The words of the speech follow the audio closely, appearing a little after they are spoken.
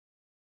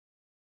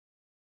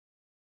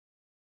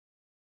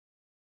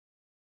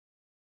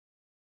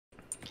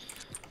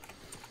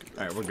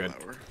Alright, we're good.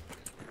 Hour.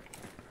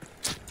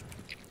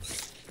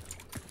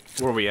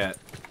 Where are we at?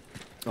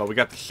 Oh, we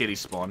got the shitty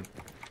spawn.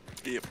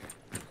 Yep.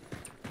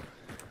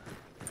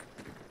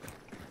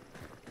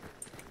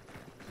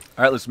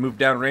 Alright, let's move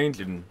down range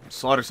and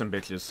slaughter some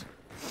bitches.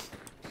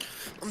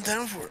 I'm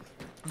down for it.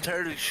 I'm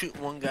tired of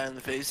shooting one guy in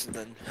the face and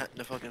then having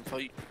to fucking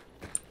fight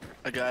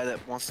a guy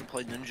that wants to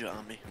play ninja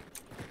on me.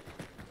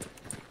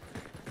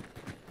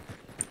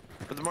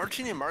 But the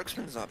Martini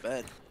Marksman's not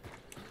bad.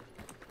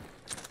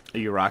 Are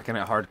you rocking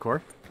it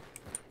hardcore?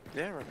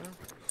 Yeah, right now.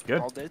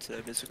 Good. All day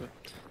today, basically.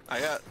 I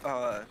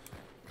got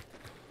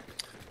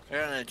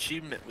an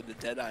achievement with the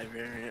Deadeye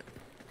variant.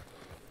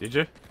 Did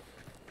you?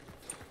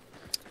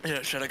 Yeah,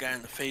 I shot a guy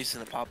in the face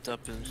and it popped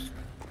up and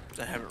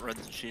I haven't read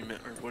the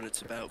achievement or what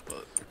it's about,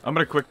 but... I'm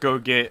gonna quick go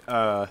get,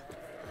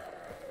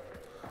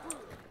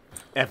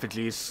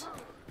 effigies.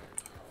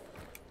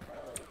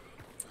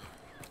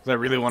 'Cause I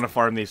really want to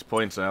farm these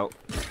points out.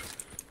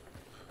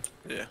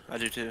 Yeah, I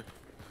do too.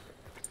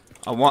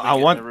 I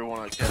want everyone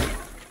I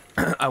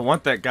can. I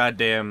want that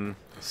goddamn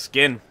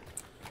skin.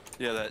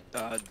 Yeah,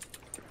 that,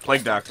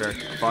 Plague Doctor.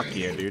 Fuck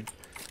yeah, dude.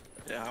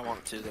 yeah, I want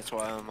it too. That's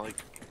why I'm, like,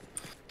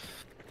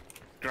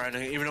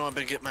 grinding. Even though I've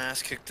been getting my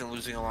ass kicked and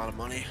losing a lot of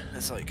money,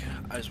 it's like,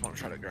 I just want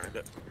to try to grind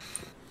it.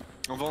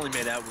 I've only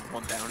made out with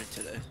one bounty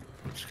today,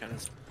 which is kind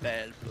of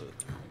bad, but...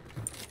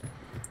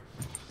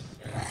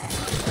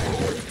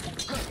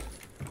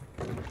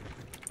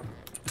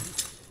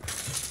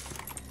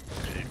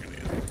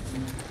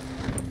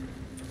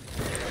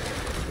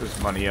 There's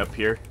money up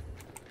here.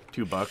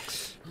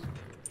 $2.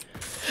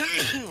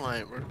 I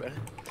ain't worried about it.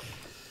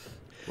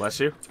 Bless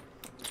you.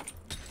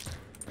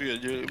 We gotta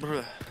do it.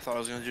 I thought I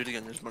was gonna do it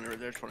again. There's money right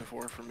there,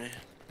 24 for me.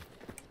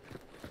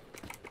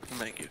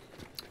 Thank you.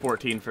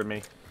 14 for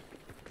me.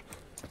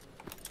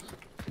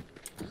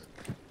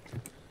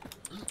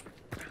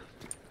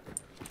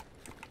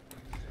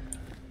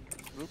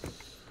 Oop.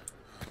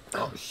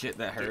 Oh shit,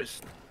 that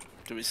hurts.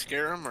 Do we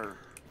scare him or?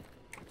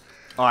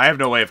 Oh, I have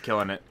no way of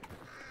killing it.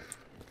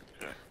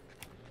 Okay.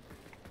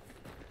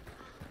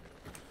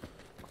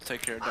 I'll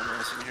take care of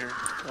dumbass in here.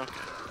 Okay.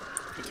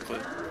 Good to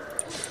clear.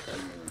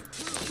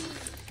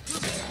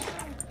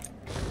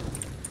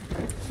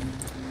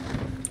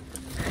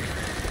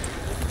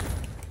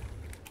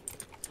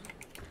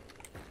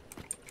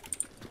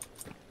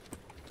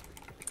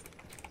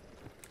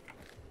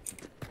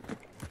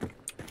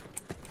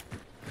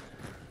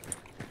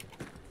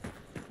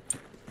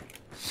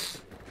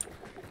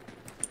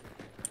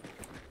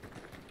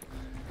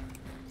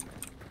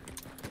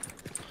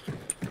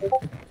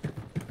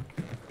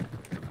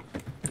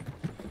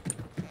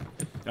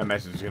 That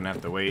message is gonna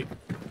have to wait.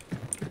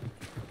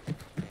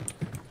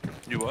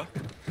 You what?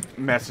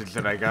 Message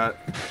that I got.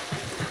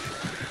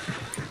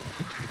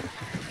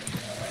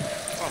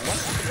 Oh,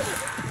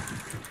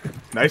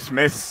 what? Nice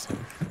miss.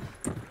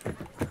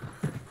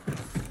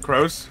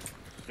 Crows?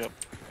 Yep.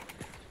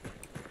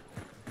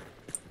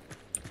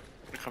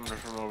 They're coming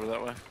from over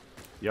that way.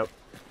 Yep.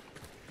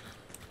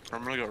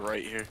 I'm gonna go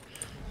right here.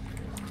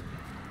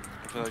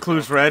 I feel like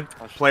Clues red.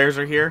 Players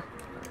are here.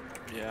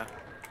 Yeah.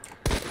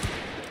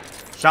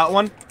 Shot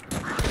one.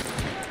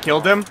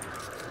 Killed him.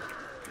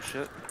 Good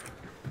shit.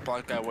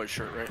 Black guy, white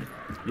shirt, right?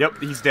 Yep,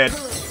 he's dead.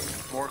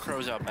 More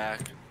crows out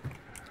back.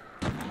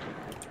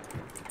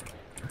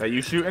 That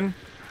you shooting?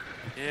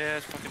 Yeah,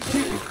 it's fucking.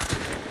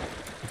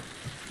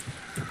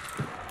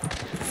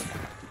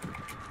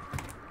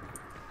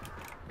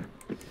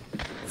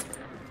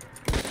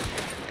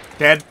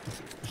 Dead.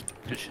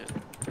 Good shit.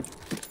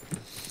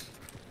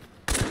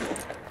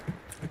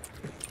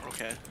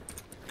 Okay.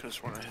 Could've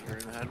sworn I hit her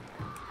in the head.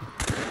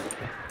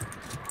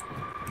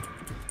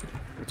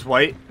 It's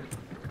white.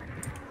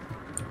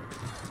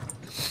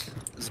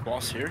 Is the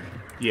boss here?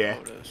 Yeah.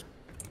 Oh, it is.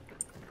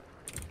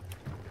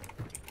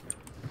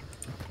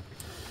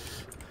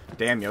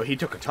 Damn, yo, he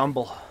took a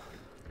tumble.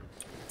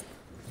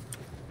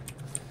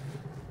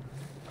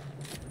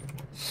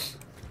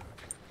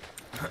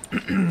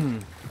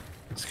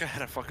 This guy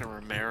had a fucking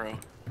Romero.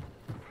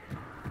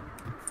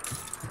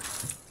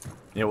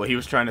 Yeah, well, he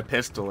was trying to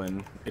pistol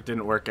and it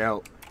didn't work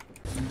out.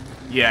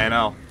 Yeah, I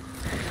know.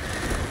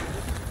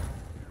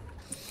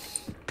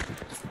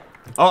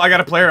 Oh, I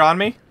got a player on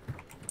me.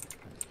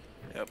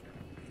 Yep.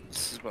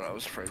 This is what I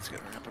was afraid is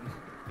gonna happen.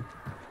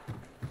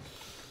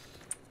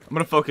 I'm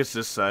gonna focus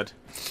this side.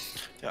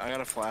 Yeah, I got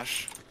a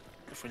flash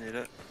if we need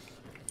it.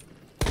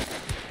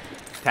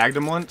 Tagged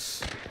him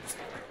once.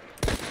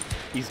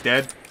 He's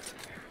dead.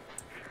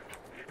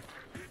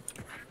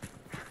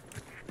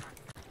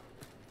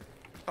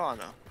 Oh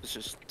no, it's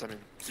just, I mean,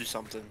 do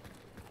something.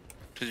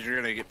 Cause you're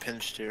gonna get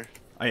pinched here.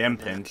 I am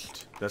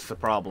pinched. That's the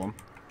problem.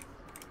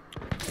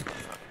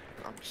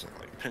 I'm just saying,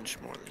 like, pinch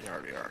more than you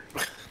already are.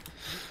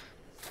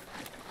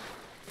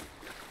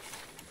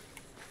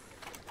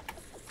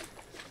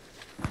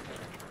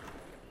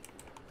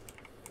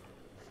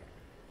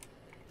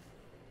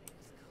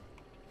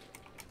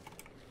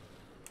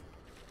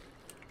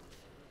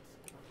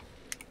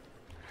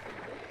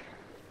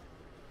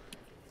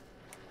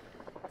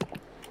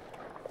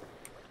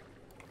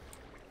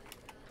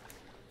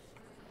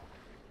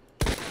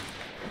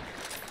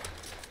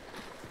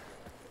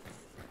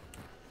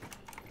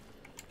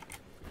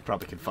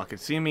 probably can fucking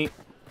see me.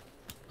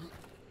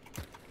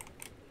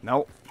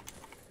 Nope.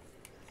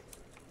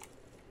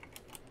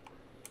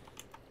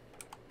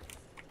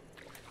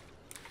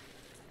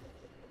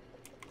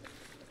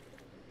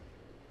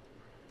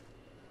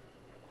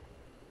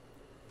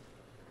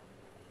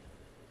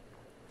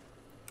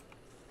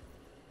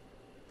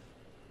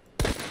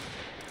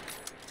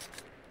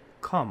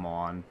 Come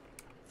on.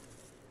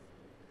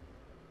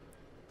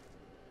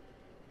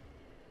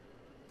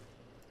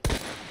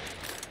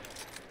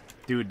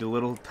 Dude, the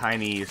little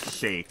tiny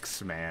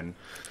shakes, man.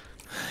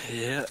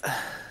 Yeah.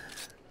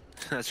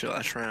 That's your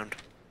last round.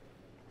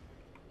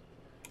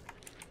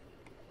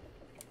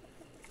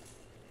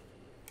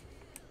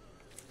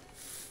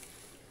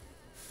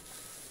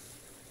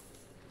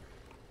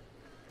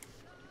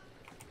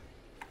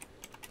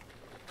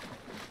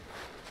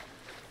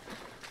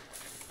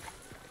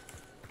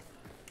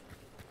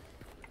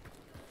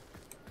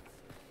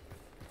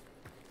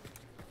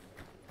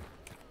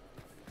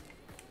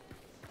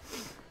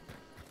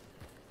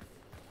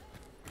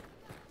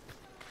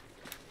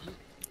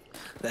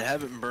 They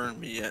haven't burned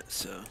me yet,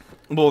 so...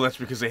 Well, that's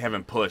because they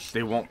haven't pushed.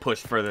 They won't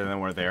push further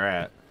than where they're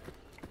at.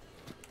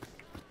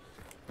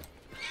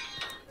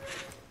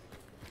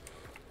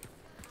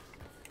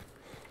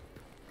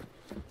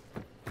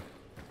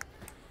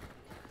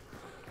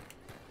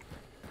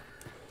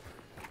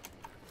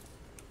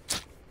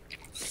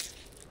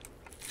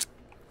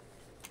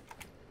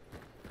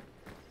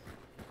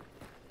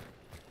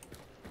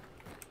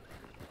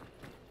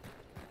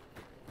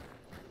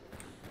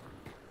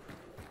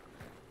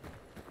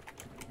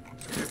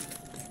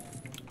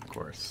 Of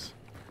course.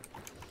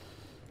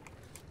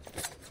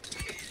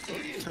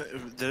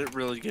 Did it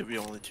really give you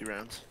only 2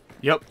 rounds?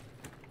 Yep.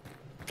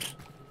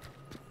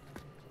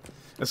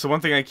 That's the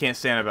one thing I can't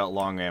stand about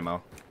long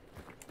ammo.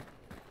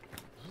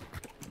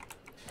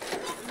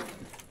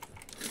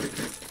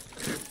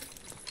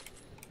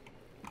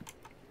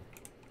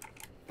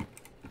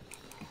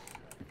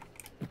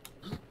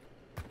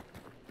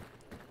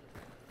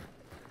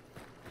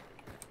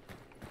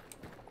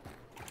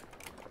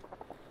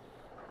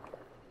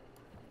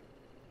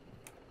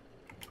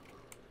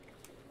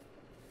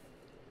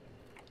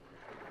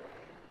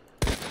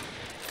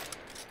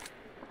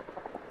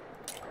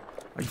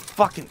 Are you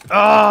fucking...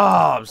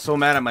 Oh, I'm so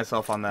mad at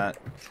myself on that.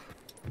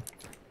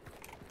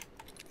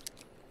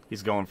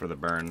 He's going for the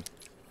burn.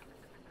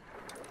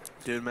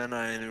 Dude, man,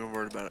 I ain't even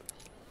worried about it.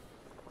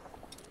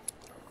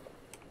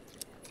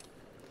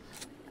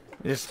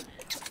 Just...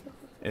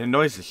 It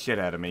annoys the shit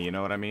out of me, you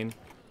know what I mean?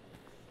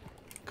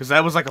 Because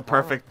that was like a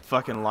perfect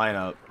fucking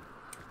lineup.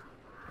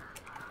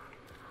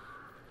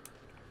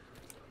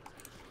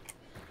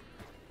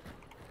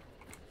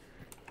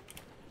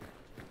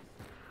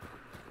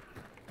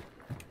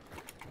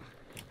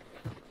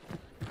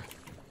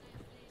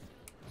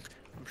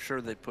 I'm sure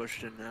they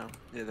pushed in now.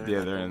 Yeah,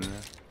 They're in there.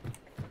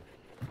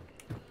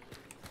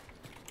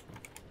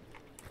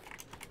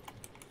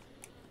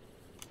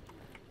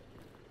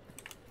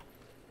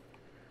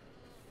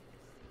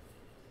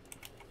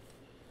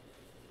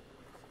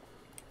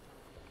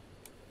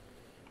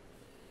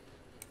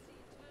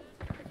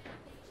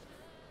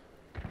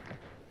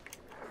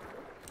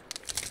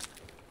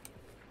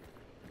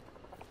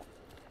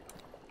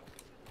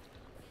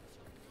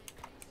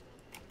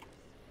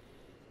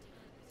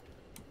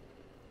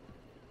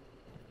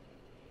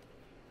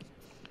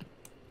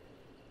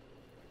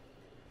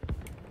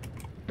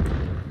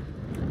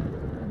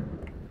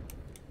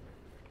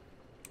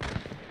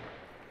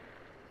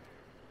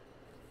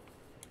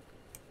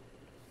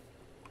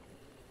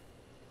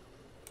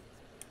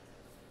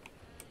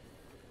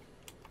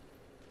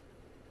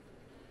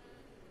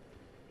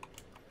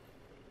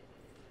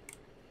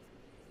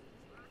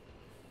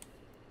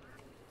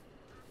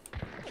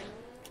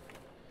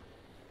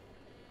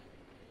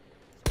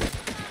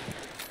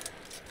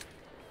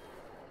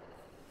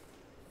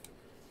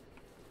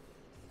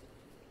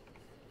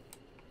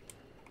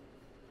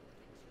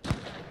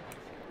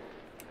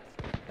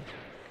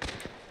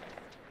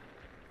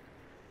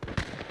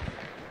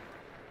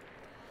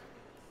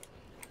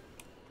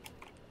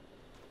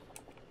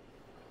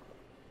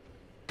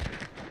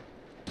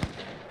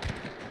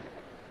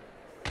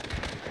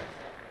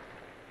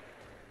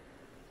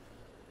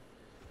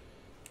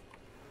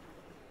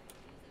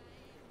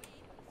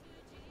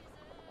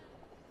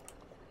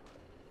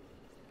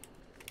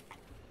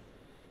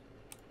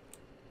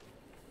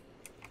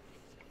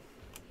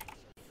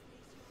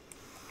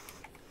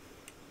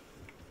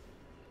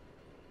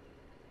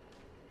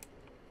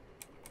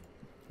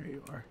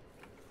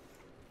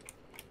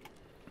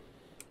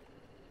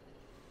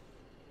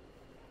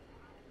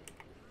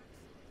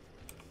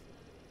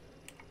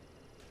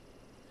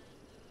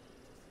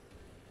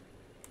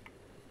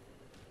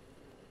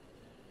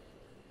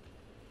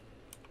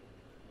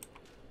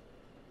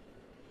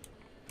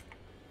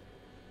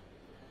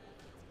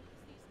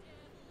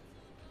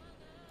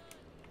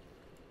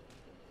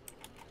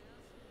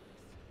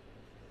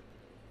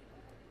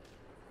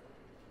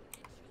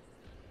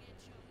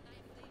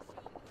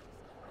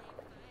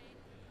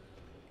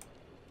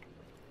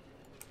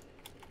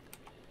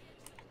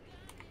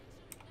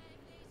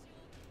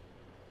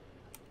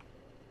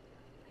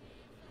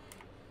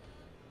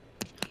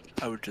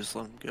 I would just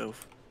let him go.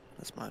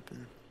 That's my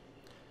opinion.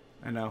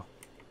 I know.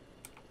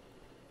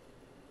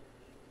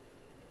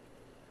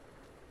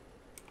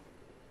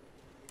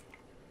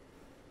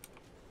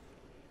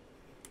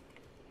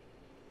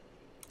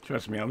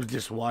 Trust me, I was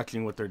just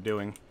watching what they're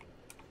doing.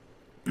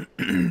 What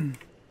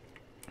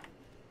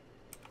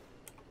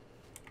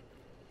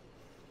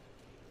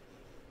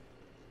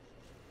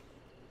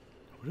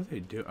do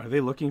they do? Are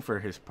they looking for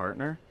his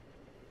partner?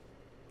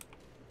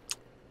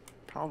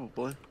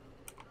 Probably.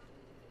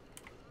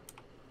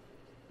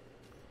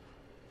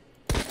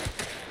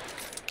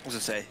 I was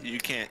gonna say you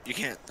can't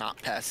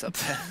not pass up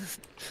that.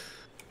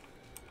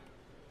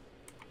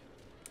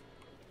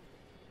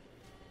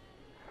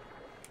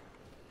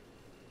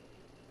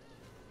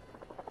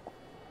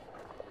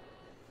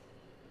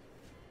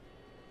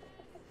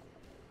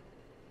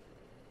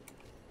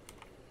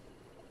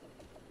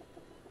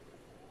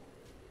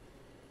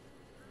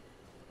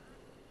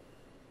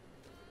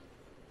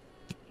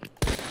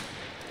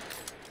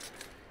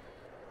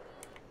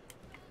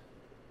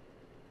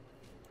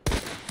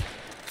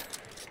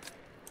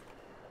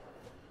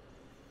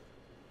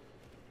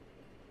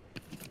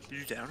 Did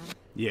you down him?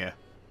 Yeah.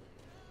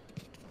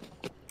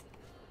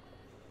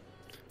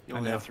 You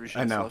only have 3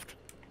 shots I know. left.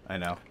 I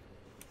know.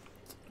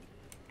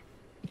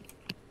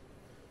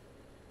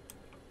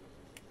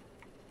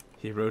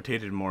 He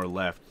rotated more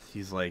left.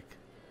 He's like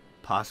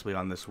possibly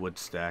on this wood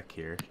stack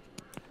here.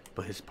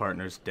 But his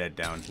partner's dead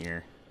down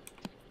here.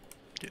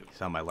 Dude.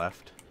 He's on my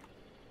left.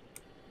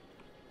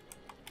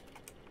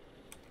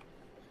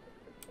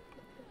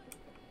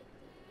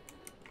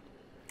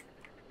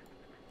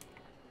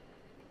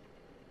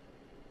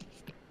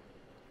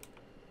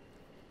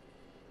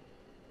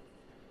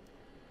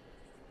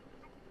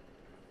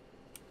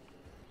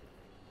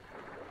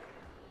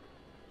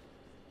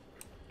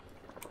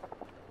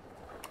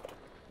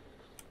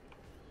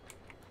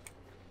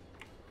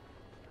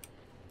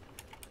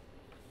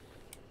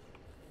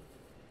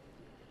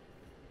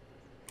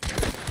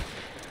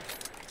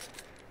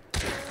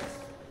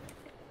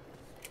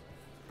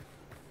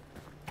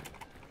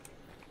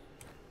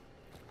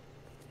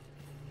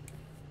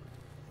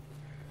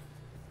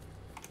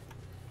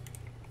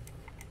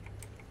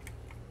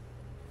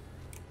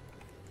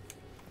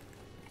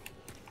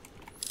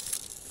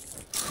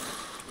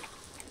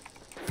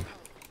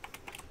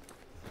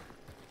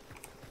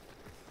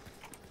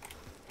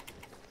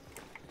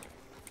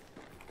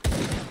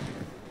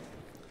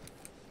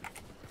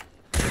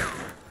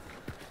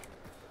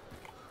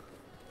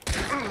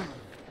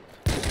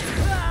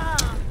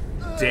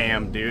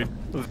 Damn, dude.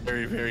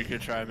 Very, very good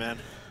try, man.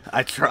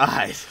 I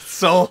tried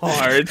so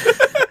hard.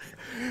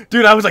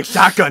 Dude, I was like,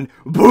 shotgun,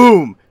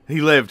 boom!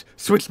 He lived.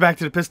 Switched back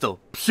to the pistol.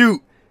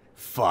 Shoot!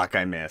 Fuck,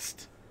 I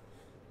missed.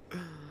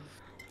 That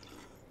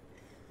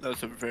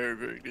was a very,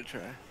 very good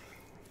try.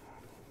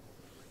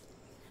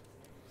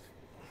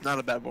 Not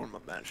a bad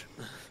warm-up match.